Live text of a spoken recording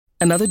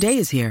Another day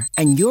is here,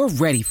 and you're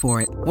ready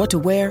for it. What to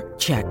wear?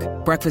 Check.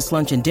 Breakfast,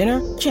 lunch, and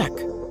dinner? Check.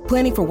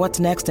 Planning for what's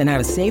next and how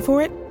to save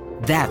for it?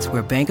 That's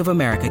where Bank of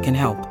America can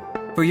help.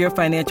 For your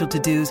financial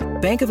to-dos,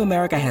 Bank of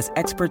America has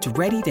experts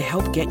ready to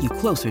help get you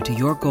closer to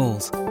your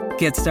goals.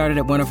 Get started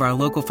at one of our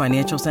local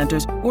financial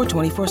centers or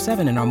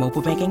 24/7 in our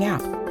mobile banking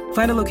app.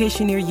 Find a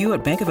location near you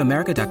at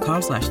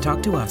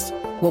bankofamerica.com/talktous.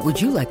 What would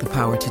you like the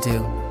power to do?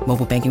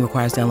 Mobile banking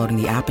requires downloading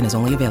the app and is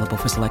only available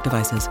for select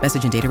devices.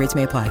 Message and data rates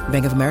may apply.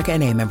 Bank of America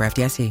N.A., member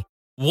FDIC.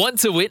 Want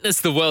to witness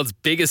the world's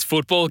biggest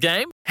football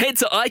game? Head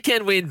to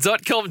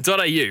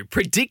iCanWin.com.au,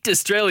 predict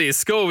Australia's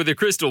score with a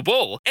crystal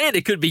ball, and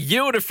it could be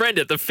you and a friend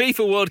at the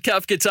FIFA World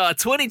Cup Qatar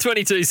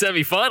 2022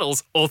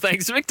 semi-finals, all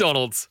thanks to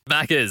McDonald's.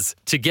 Maccas,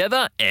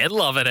 together and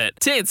loving it.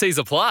 TNCs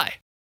apply.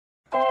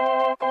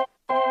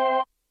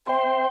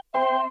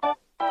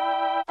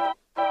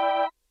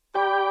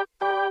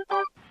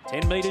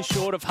 10 metres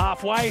short of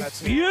halfway.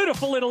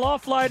 Beautiful little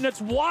offload, and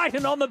it's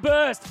Whiten on the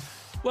burst.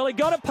 Well, he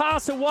got a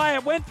pass away.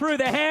 It went through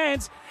the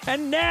hands,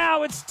 and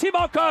now it's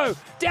Timoko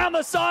down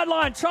the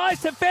sideline. Tries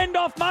to fend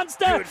off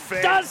Munster.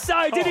 Does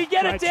so. Did he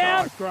get it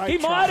down? He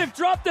might have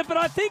dropped it, but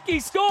I think he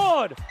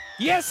scored.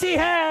 Yes, he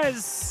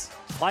has.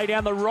 Play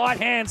down the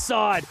right-hand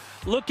side.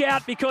 Look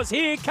out, because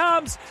here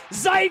comes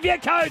Xavier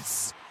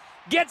Coates.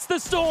 Gets the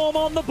Storm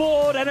on the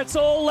board, and it's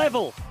all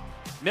level.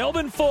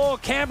 Melbourne 4,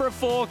 Canberra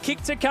 4,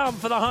 kick to come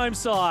for the home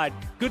side.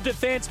 Good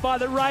defence by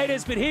the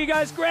Raiders, but here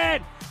goes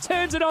Grant.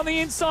 Turns it on the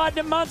inside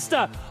to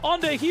Munster. On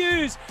to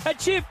Hughes. A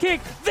chip kick.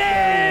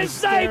 There's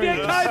Xavier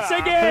Coates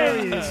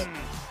again.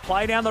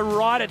 Play down the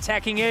right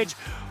attacking edge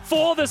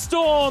for the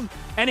Storm.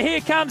 And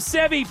here comes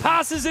Sevi.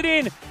 Passes it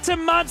in to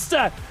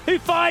Munster, who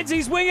finds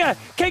his winger.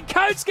 Can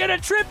Coates get a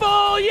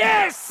triple?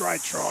 Yes!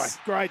 Great try.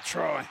 Great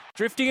try.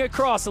 Drifting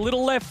across, a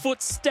little left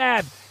foot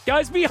stab.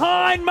 Goes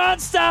behind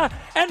Munster.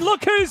 And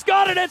look who's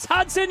got it. It's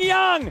Hudson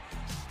Young.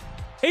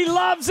 He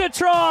loves a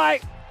try.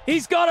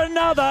 He's got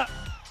another.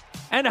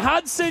 And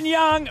Hudson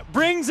Young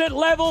brings it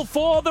level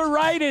for the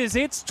Raiders.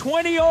 It's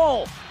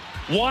 20-all.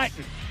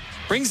 Whiten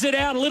brings it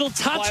out, a little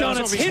touch on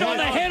it. It's hit on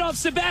the head of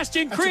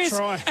Sebastian Chris,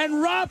 and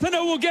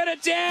Rapana will get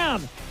it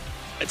down.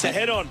 It's a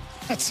head-on.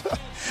 That's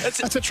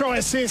a try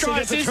assist.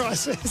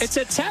 It's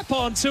a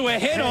tap-on to a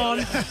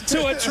head-on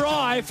to a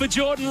try for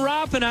Jordan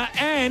Rapana,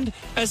 and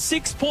a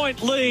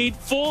 6-point lead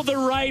for the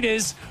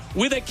Raiders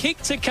with a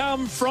kick to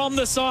come from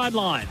the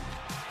sideline.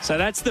 So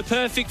that's the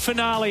perfect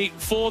finale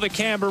for the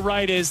Canberra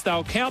Raiders.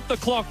 They'll count the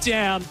clock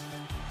down.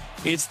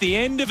 It's the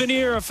end of an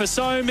era for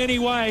so many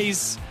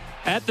ways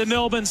at the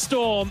Melbourne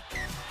Storm.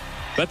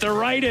 But the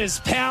Raiders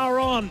power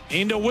on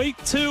into week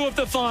 2 of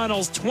the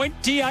finals,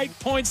 28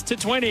 points to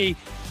 20.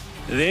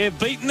 They've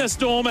beaten the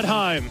Storm at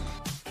home.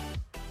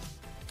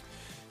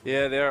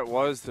 Yeah, there it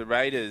was, the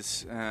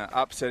Raiders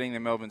upsetting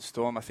the Melbourne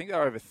Storm. I think they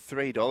were over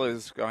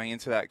 $3 going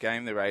into that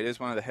game, the Raiders,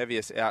 one of the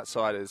heaviest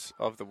outsiders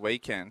of the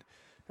weekend.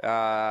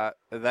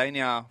 They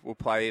now will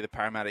play the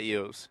Parramatta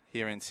Eels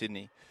here in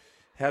Sydney.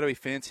 How do we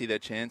fancy their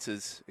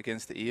chances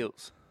against the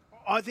Eels?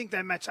 I think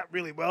they match up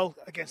really well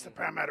against the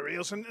Parramatta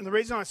Eels. And the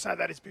reason I say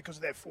that is because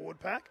of their forward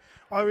pack.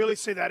 I really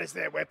see that as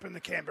their weapon, the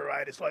Canberra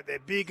Raiders. Like, they're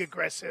big,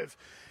 aggressive.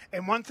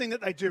 And one thing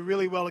that they do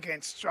really well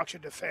against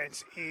structured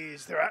defence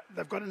is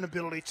they've got an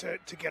ability to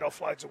get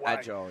offloads away.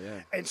 Agile,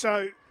 yeah. And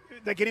so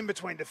they get in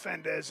between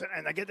defenders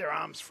and they get their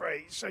arms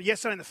free. So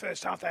yesterday in the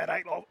first half, they had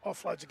 8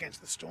 offloads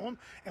against the Storm.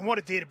 And what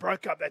it did, it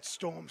broke up that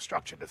Storm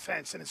structured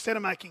defence. And instead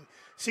of making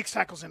 6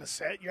 tackles in a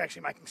set, you're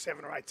actually making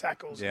 7 or 8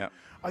 tackles. Yeah.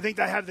 I think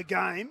they have the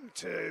game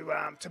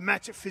to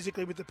match it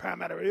physically with the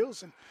Parramatta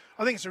Eels. And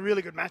I think it's a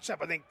really good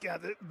matchup. I think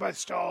both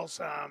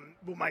styles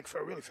will make for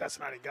a really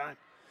fascinating game.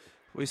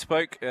 We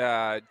spoke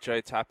Joe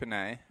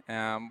Tapine.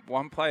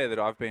 One player that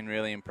I've been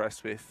really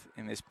impressed with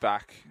in this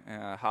back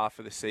half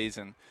of the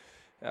season,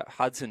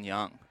 Hudson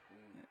Young.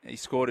 He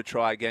scored a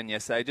try again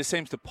yesterday. He just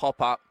seems to pop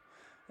up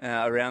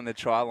around the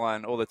try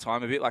line all the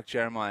time, a bit like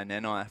Jeremiah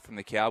Nenai from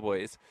the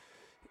Cowboys.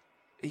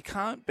 He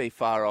can't be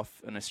far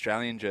off an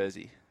Australian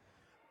jersey.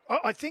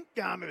 I think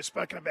it was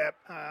spoken about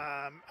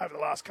over the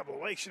last couple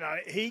of weeks. You know,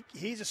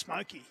 he's a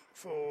smoky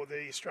for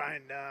the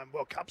Australian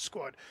World Cup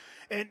squad.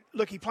 And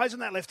look, he plays on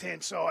that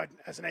left-hand side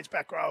as an edge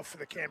back row for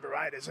the Canberra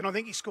Raiders. And I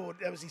think he scored,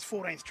 that was his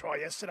 14th try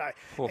yesterday.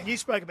 Oh. And you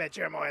spoke about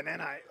Jeremiah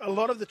Nene. A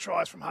lot of the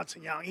tries from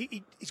Hudson Young,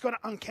 he's got an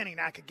uncanny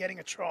knack of getting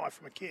a try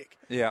from a kick.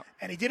 Yeah.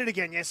 And he did it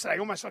again yesterday,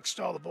 almost like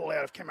stole the ball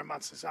out of Cameron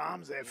Munster's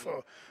arms there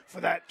for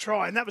that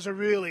try. And that was a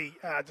really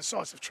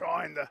decisive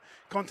try in the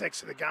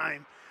context of the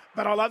game.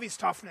 But I love his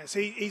toughness.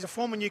 He's a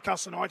former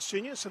Newcastle Knights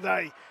junior, so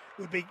they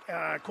would be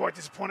quite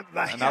disappointed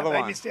that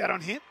they missed out on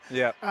him.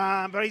 Yeah.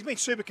 But he's been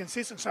super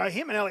consistent. So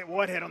him and Elliot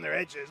Whitehead on their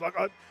edges. Like,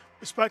 I've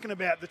spoken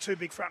about the 2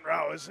 big front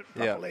rowers,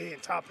 Papali'i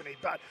and Tapine,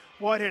 but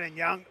Whitehead and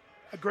Young,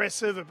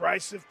 aggressive,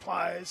 abrasive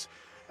players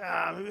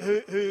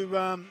who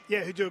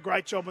do a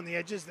great job on the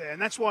edges there. And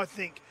that's why I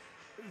think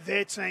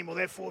their team or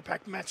their forward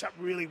pack match up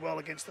really well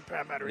against the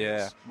Parramatta Eels.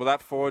 Yeah. Well,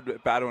 that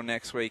forward battle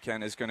next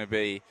weekend is going to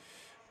be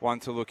one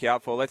to look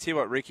out for. Let's hear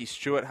what Ricky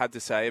Stewart had to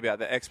say about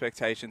the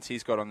expectations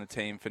he's got on the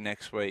team for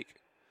next week.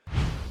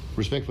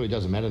 Respectfully, it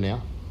doesn't matter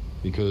now.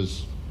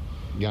 because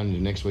going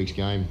into next week's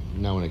game,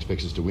 no one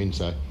expects us to win.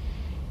 So,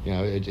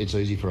 it's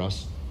easy for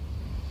us.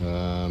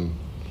 No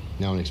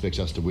one expects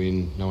us to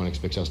win. No one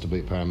expects us to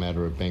beat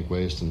Parramatta at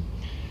Bankwest. And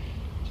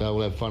so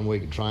we'll have a fun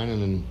week of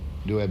training and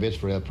do our best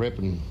for our prep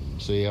and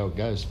see how it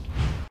goes.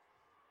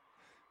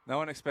 No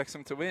one expects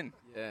them to win.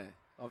 Yeah.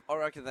 I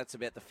reckon that's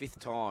about the fifth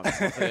time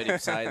I've heard him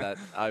say that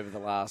over the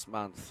last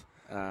month.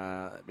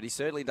 But he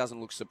certainly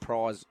doesn't look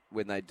surprised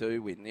when they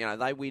do win.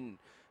 They win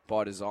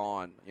by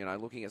design.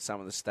 Looking at some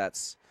of the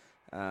stats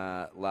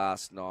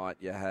last night,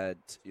 you had,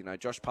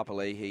 Josh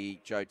Papali'i,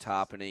 Joe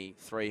Tarpany,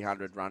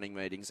 300 running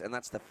meetings, and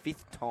that's the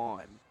fifth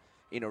time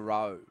in a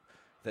row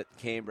that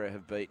Canberra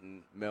have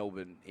beaten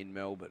Melbourne in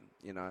Melbourne.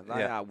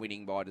 They are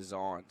winning by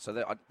design. So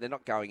they're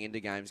not going into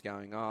games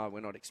going, we're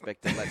not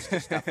expecting, let's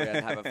just stuff around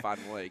and have a fun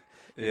week.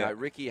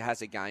 Ricky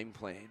has a game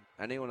plan,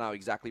 and he'll know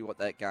exactly what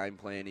that game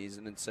plan is,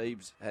 and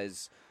Siebes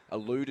has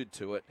alluded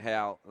to it,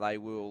 how they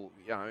will,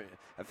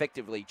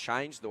 effectively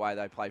change the way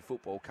they play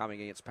football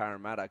coming against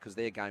Parramatta, because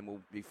their game will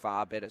be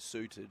far better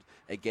suited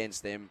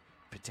against them,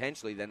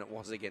 potentially, than it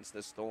was against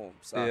the Storm.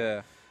 So,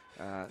 yeah.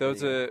 There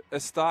was a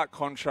stark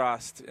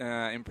contrast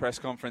in press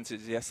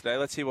conferences yesterday.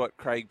 Let's hear what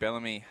Craig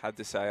Bellamy had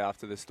to say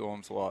after the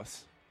Storm's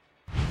loss.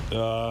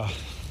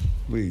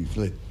 We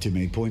let too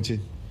many points in.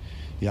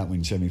 You don't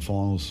win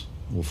semi-finals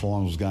or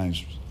finals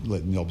games,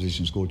 letting the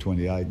opposition score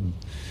 28. And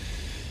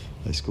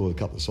they scored a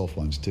couple of soft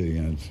ones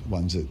too,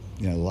 ones that,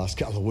 the last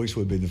couple of weeks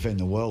we've been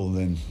defending well, and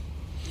then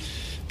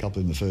a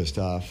couple in the first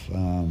half.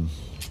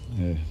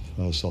 They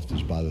were soft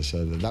as butter.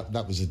 So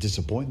that was a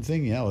disappointing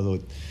thing. I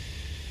thought,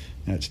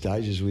 at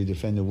stages we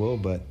defended well,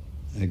 but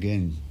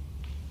again,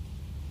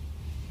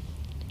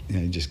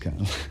 you just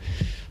can't.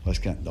 I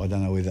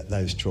don't know where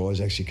those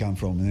tries actually come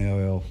from,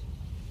 and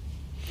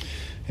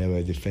how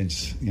our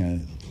defence,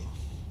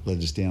 let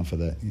us down for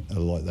that,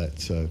 like that.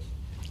 So,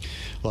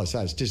 like I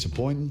say, it's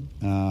disappointing.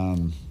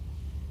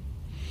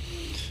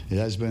 It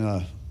has been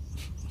a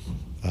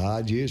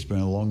hard year. It's been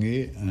a long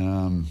year,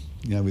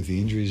 with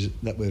the injuries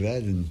that we've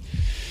had, and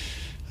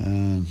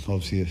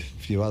obviously a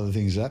few other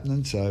things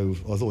happening. So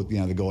I thought,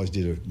 the guys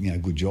did a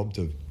good job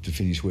to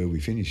finish where we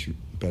finished.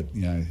 But,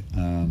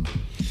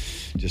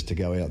 just to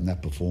go out in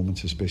that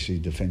performance, especially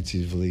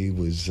defensively,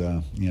 was,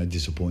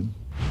 disappointing.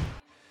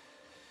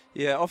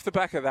 Yeah, off the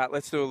back of that,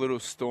 let's do a little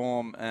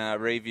Storm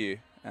review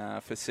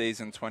for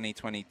season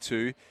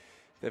 2022.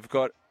 They've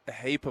got a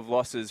heap of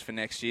losses for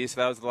next year.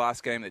 So that was the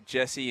last game that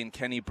Jesse and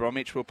Kenny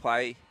Bromwich will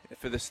play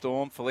for the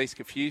Storm. Felice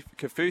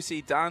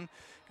Kafusi done,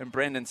 and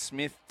Brendan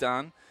Smith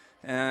done.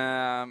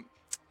 How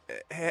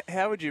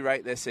would you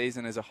rate their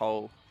season as a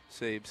whole,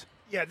 Siebes?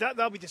 Yeah,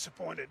 they'll be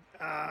disappointed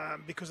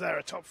because they're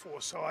a top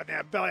four side.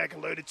 Now, Beliak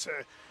alluded to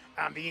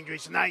the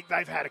injuries, and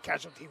they've had a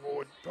casualty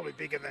ward probably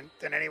bigger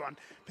than anyone,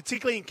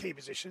 particularly in key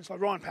positions. Like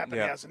Ryan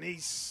Papenhuyzen,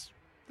 he's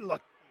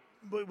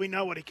we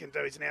know what he can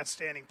do. He's an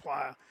outstanding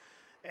player,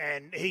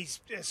 and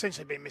he's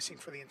essentially been missing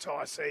for the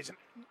entire season.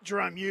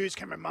 Jerome Hughes,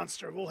 Cameron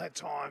Munster have all had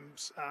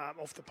times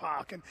off the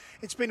park, and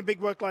it's been a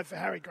big workload for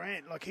Harry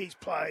Grant. Like, he's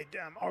played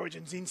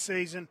Origins in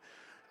season,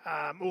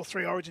 all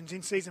three Origins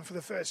in season for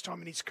the first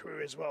time in his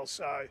career as well.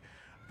 So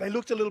they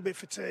looked a little bit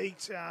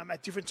fatigued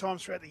at different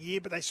times throughout the year,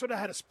 but they sort of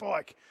had a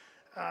spike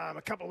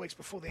a couple of weeks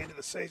before the end of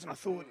the season. I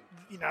thought,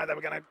 they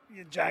were going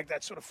to jag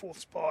that sort of fourth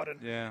spot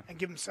and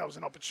give themselves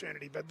an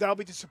opportunity, but they'll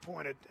be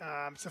disappointed.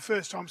 It's the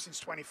first time since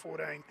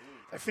 2014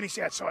 they finished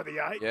outside the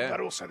 8, but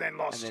also then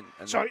lost.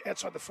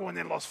 Outside the 4 and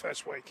then lost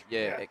first week.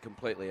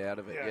 Completely out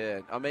of it.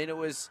 Yeah, I mean, it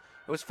was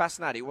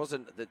fascinating. It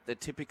wasn't the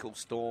typical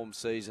Storm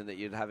season that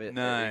you'd have it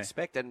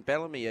expect. And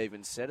Bellamy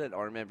even said it.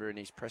 I remember in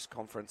his press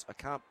conference. I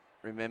can't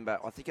remember.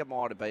 I think it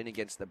might have been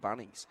against the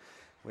Bunnies,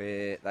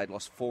 where they'd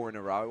lost 4 in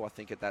a row, I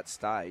think, at that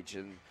stage.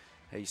 And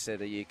he said,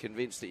 "Are you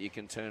convinced that you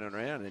can turn it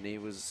around?" And he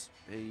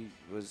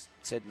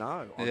said,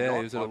 "No, I'm not.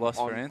 He was at a loss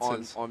for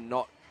answers. I'm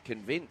not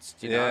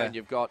convinced, know." And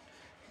you've got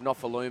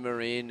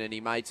Nofaluma in, and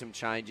he made some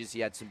changes.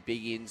 He had some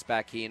big ins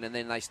back in, and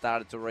then they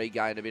started to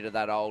regain a bit of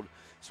that old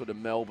sort of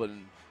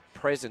Melbourne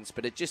presence.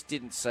 But it just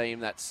didn't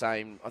seem that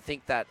same. I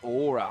think that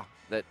aura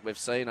that we've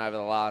seen over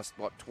the last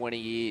 20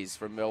 years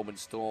from Melbourne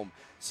Storm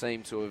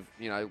seem to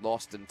have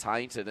lost and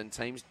tainted, and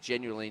teams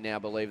genuinely now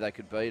believe they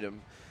could beat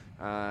them,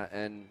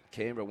 and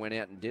Canberra went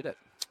out and did it.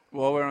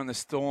 While we're on the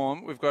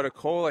Storm, we've got a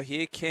caller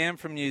here, Cam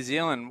from New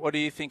Zealand. What do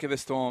you think of the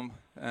Storm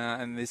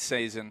in this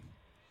season?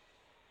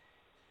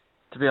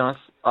 To be honest,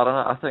 I don't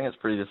know. I think it's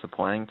pretty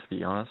disappointing, to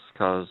be honest,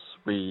 because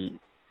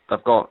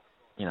they've got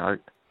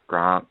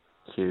Grant,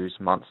 Hughes,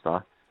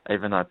 Munster.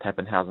 Even though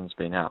Papenhuyzen's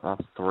been out, there are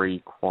 3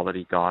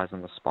 quality guys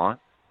in the spine.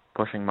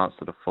 Pushing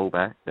Munster to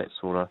fullback, that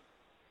sort of,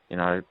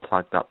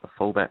 plugged up the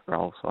fullback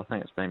role. So I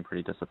think it's been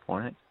pretty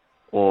disappointing.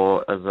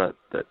 Or is it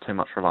that too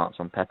much reliance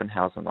on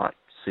Papenhuyzen, like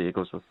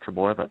Seagulls with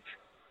Trebojevic?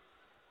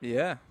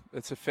 Yeah,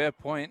 that's a fair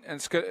point.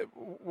 And Scott,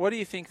 what do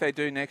you think they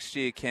do next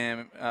year,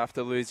 Cam,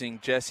 after losing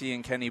Jesse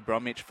and Kenny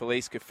Bromwich,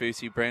 Felice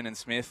Kafusi, Brandon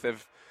Smith?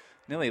 They've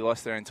nearly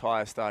lost their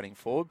entire starting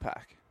forward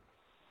pack.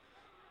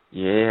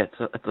 Yeah,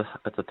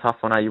 it's a tough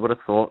one. You would have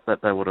thought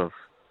that they would have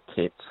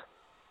kept,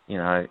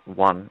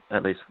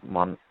 at least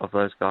one of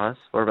those guys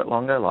for a bit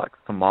longer. Like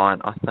for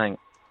mine, I think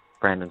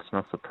Brandon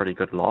Smith's a pretty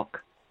good lock.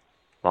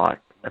 Like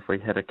if we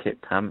had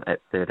kept him at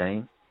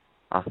 13,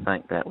 I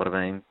think that would have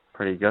been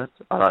pretty good.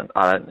 I don't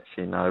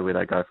actually know where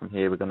they go from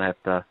here. We're going to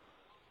have to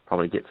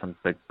probably get some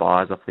big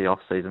buys off the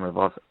off-season.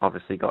 We've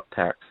obviously got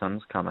Tarek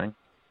Sims coming,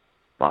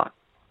 but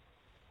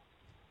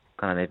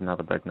going to need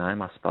another big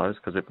name, I suppose,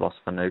 because we've lost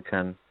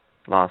Finucane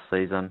last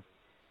season.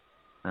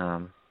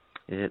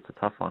 It's a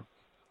tough one.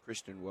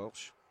 Christian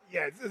Welsh.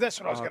 Yeah, that's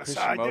what I was going to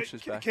say. Welsh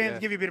is back, Can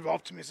give you a bit of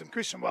optimism.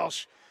 Christian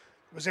Welsh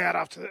was out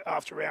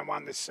after round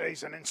one this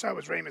season, and so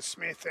was Remus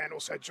Smith and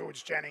also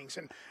George Jennings.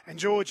 And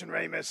George and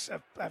Remus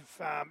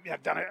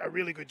have done a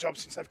really good job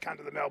since they've come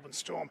to the Melbourne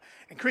Storm.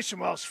 And Christian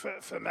Welsh,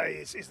 for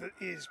me,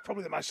 is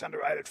probably the most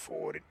underrated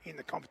forward in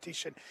the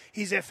competition.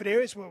 His effort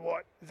areas were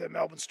what the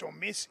Melbourne Storm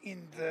miss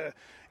in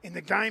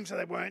the games that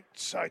they weren't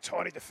so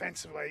tidy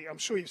defensively. I'm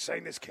sure you've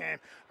seen this, Cam.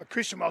 But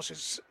Christian Welsh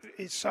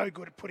is so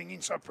good at putting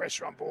inside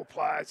pressure on ball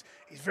players.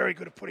 He's very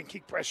good at putting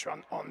kick pressure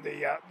on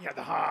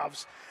the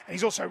halves, and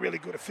he's also really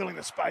good at filling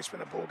the space when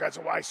the ball goes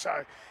away.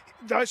 So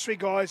those three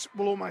guys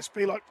will almost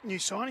be like new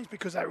signings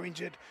because they were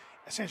injured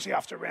essentially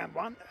after round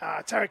one.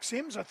 Tarek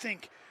Sims, I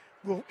think,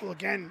 will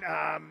again,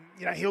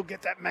 he'll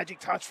get that magic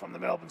touch from the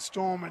Melbourne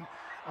Storm, and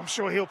I'm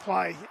sure he'll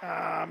play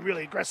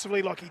really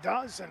aggressively like he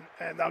does,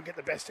 and they'll get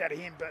the best out of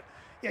him. But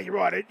yeah, you're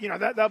right.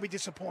 They'll be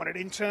disappointed.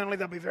 Internally,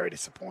 they'll be very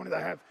disappointed.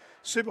 They have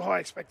super high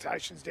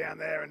expectations down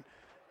there, and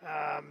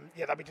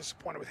they'll be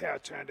disappointed with how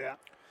it turned out.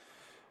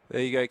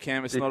 There you go,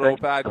 Cam. It's not all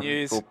bad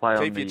news.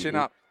 Keep your chin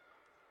up.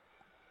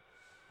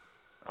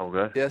 All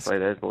good. Yes.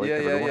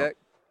 Yeah.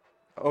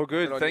 All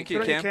good. Thank you,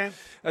 Cam.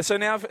 So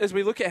now, as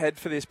we look ahead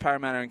for this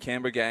Parramatta and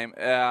Canberra game,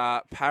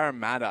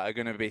 Parramatta are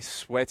going to be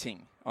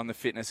sweating on the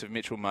fitness of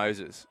Mitchell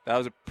Moses. That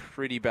was a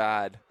pretty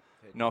bad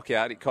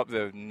knockout. He copped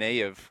the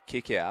knee of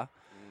Kickout.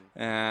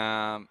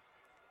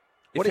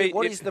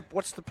 What's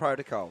the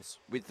protocols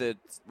with the?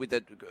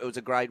 It was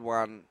a grade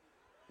 1.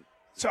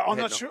 So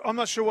I'm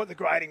not sure what the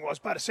grading was,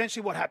 but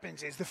essentially what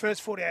happens is the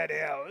first 48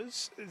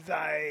 hours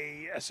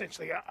they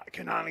essentially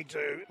can only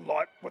do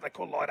what they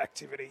call light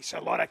activity.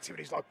 So light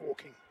activity is like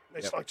walking.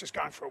 It's like just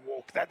going for a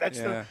walk. That's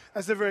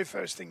the very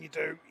first thing you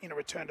do in a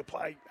return to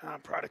play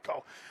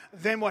protocol.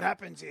 Then what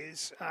happens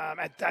is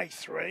at day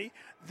 3,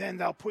 then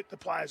they'll put the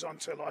players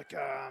onto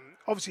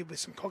obviously with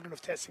some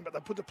cognitive testing, but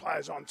they'll put the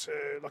players onto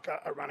like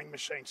a running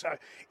machine. So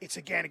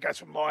it goes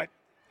from light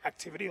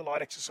activity or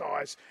light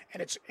exercise,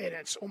 and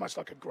it's almost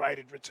like a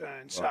graded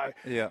return. So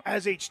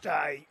as each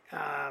day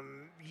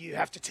you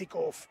have to tick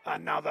off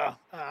another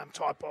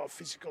type of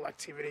physical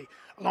activity,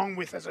 along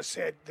with, as I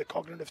said, the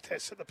cognitive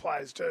tests that the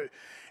players do.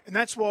 And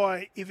that's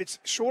why if it's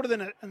shorter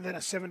than a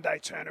 7-day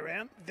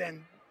turnaround,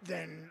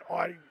 then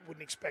I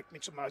wouldn't expect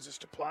Mitchell Moses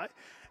to play.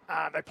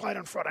 They played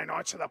on Friday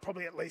night, so they'll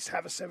probably at least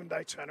have a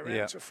 7-day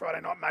turnaround. So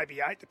Friday night,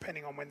 maybe 8,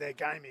 depending on when their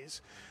game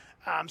is.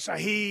 So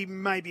he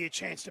may be a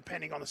chance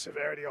depending on the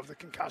severity of the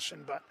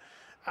concussion, but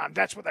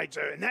that's what they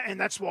do. And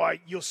that's why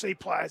you'll see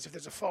players, if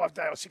there's a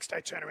 5-day or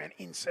 6-day turnaround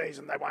in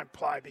season, they won't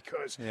play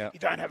because you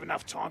don't have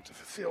enough time to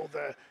fulfil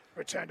the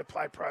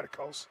return-to-play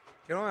protocols.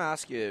 Can I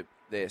ask you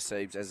there,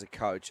 Siebes, as a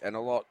coach, and a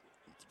lot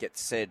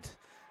gets said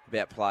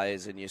about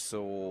players, and you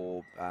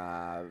saw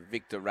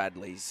Victor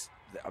Radley's,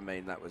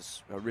 that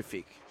was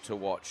horrific to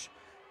watch.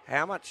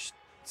 How much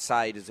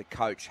say does a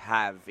coach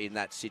have in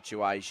that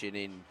situation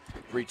in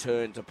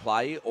return to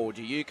play, or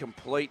do you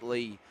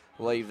completely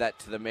leave that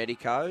to the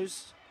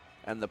medicos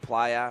and the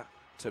player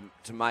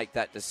to make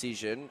that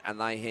decision, and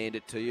they hand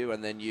it to you,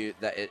 and then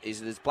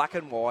is it as black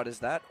and white as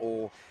that,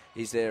 or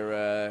is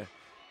there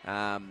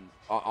I'm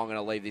going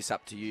to leave this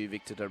up to you,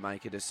 Victor, to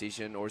make a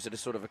decision, or is it a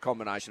sort of a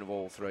combination of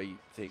all three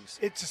things?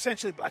 It's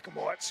essentially black and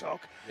white,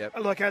 Sock. Yep.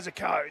 Look, as a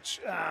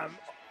coach,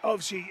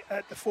 obviously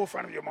at the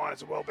forefront of your mind is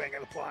the well-being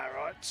of the player,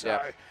 right? So.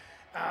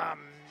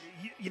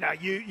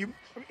 You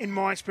in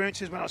my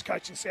experiences when I was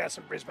coaching South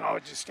and Brisbane, I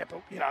would just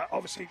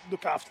obviously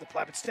look after the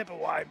player, but step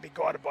away and be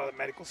guided by the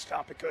medical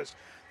staff, because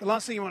the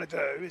last thing you want to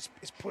do is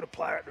put a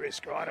player at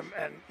risk, right?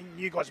 And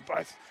you guys are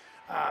both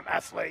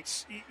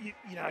athletes.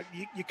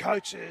 Your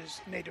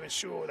coaches need to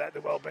ensure that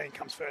the well-being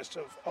comes first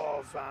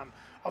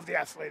of the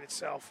athlete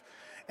itself.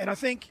 And I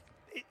think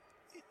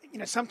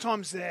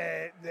sometimes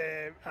they're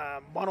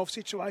one-off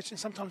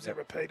situations, sometimes they're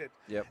repeated.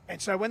 Yep. And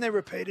so when they're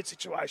repeated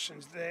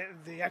situations,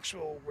 the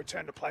actual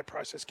return-to-play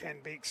process can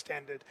be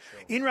extended.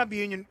 Sure. In rugby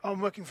union, I'm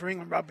working for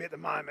England Rugby at the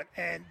moment,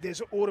 and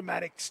there's an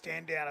automatic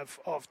stand-down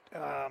of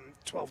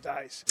 12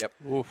 days. Yep.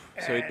 Oof.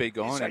 So he'd be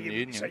gone in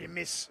union. So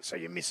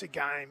you miss a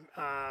game,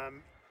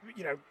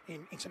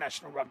 in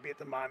international rugby at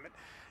the moment.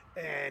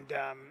 And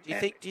do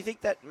you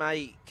think that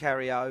may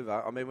carry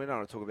over? I mean, we're not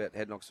going to talk about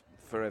head knocks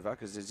forever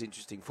because there's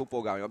interesting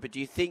football going on, but do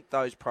you think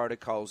those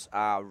protocols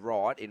are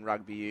right in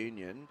rugby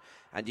union,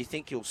 and do you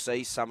think you'll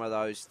see some of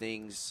those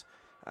things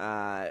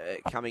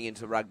coming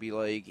into rugby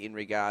league in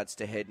regards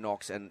to head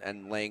knocks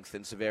and length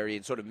and severity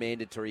and sort of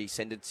mandatory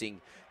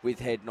sentencing with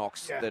head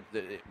knocks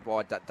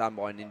done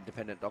by an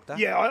independent doctor?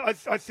 Yeah,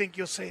 I think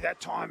you'll see that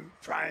time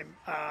frame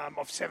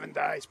of 7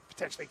 days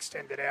potentially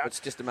extended out. It's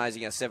just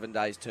amazing how 7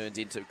 days turns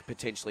into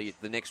potentially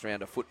the next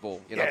round of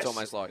football. You know, It's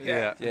almost like,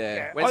 when's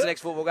the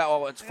next football go?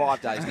 Oh, it's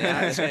 5 days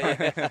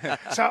now.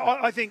 So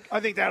I think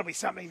that'll be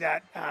something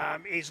that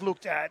is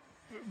looked at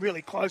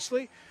really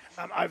closely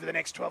over the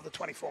next 12 to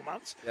 24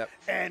 months. Yep.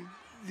 And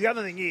the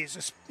other thing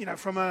is,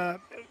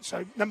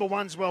 so number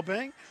one's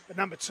well-being, but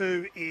number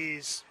two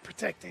is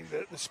protecting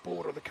the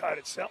sport or the code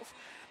itself.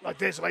 Like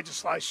there's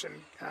legislation,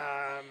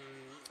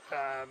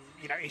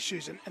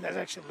 issues, and there's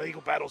actually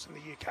legal battles in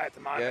the UK at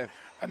the moment. Yeah.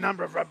 A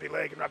number of rugby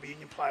league and rugby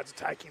union players are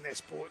taking their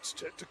sports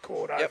to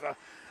court over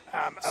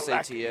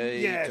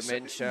CTE,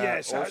 dementia,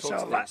 all sorts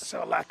of things.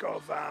 So a lack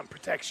of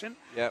protection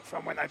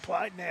from when they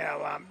played.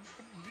 Now,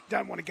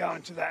 don't want to go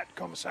into that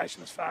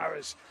conversation as far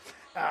as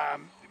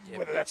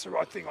whether that's the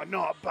right thing or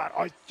not, but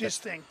I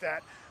just think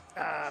that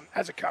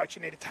as a coach,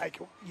 you need to take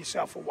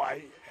yourself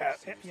away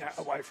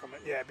from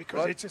it,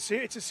 because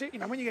it's a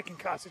when you get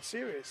concussed, it's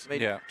serious. I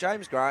mean,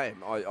 James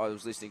Graham, I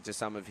was listening to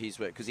some of his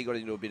work because he got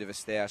into a bit of a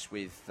stoush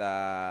with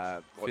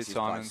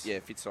Fitzsimons.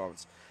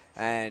 Fitzsimons.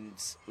 And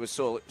was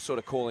sort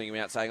of calling him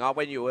out, saying,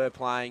 when you were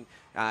playing,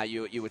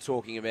 you were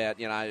talking about,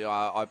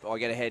 I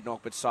get a head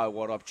knock, but so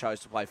what? I chose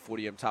to play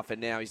footy, I'm tough. And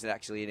now he's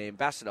actually an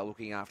ambassador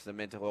looking after the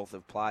mental health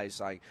of players,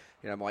 saying,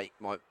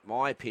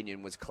 my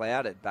opinion was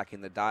clouded back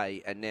in the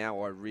day, and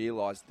now I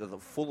realise the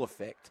full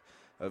effect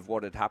of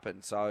what had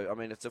happened. So, I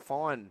mean, it's a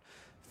fine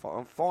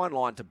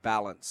line to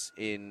balance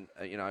in,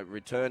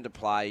 return to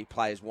play,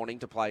 players wanting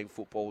to play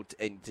football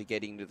and to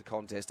get into the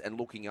contest, and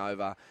looking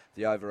over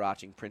the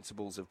overarching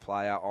principles of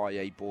player,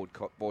 i.e. Boyd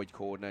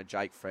Cordner,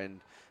 Jake Friend,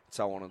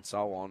 so on and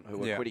so on,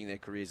 who are quitting their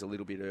careers a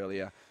little bit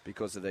earlier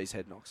because of these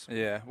head knocks.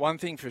 Yeah, one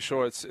thing for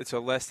sure, it's a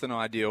less than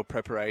ideal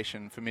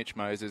preparation for Mitch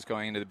Moses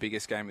going into the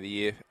biggest game of the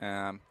year.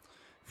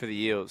 For the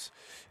Eels.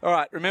 All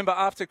right, remember,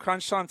 after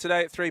crunch time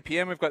today at 3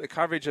 p.m, we've got the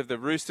coverage of the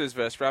Roosters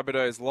versus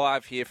Rabbitohs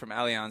live here from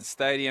Allianz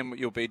Stadium.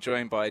 You'll be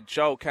joined by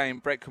Joel Kane,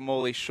 Brett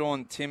Kamali,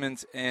 Sean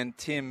Timmins and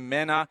Tim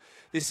Mena.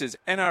 This is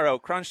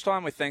NRL Crunch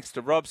Time with thanks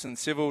to Robson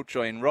Civil.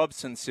 Join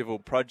Robson Civil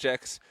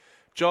Projects.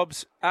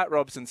 Jobs at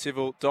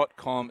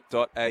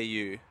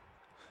robsoncivil.com.au.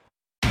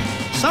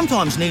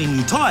 Sometimes needing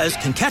new tyres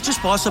can catch us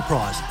by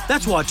surprise.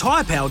 That's why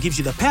Tyre Power gives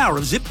you the power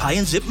of zip pay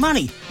and zip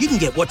money. You can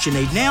get what you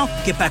need now,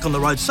 get back on the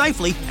road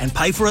safely and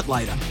pay for it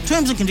later.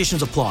 Terms and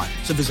conditions apply.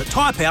 So visit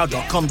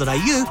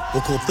tyrepower.com.au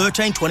or call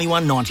 13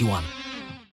 21 91.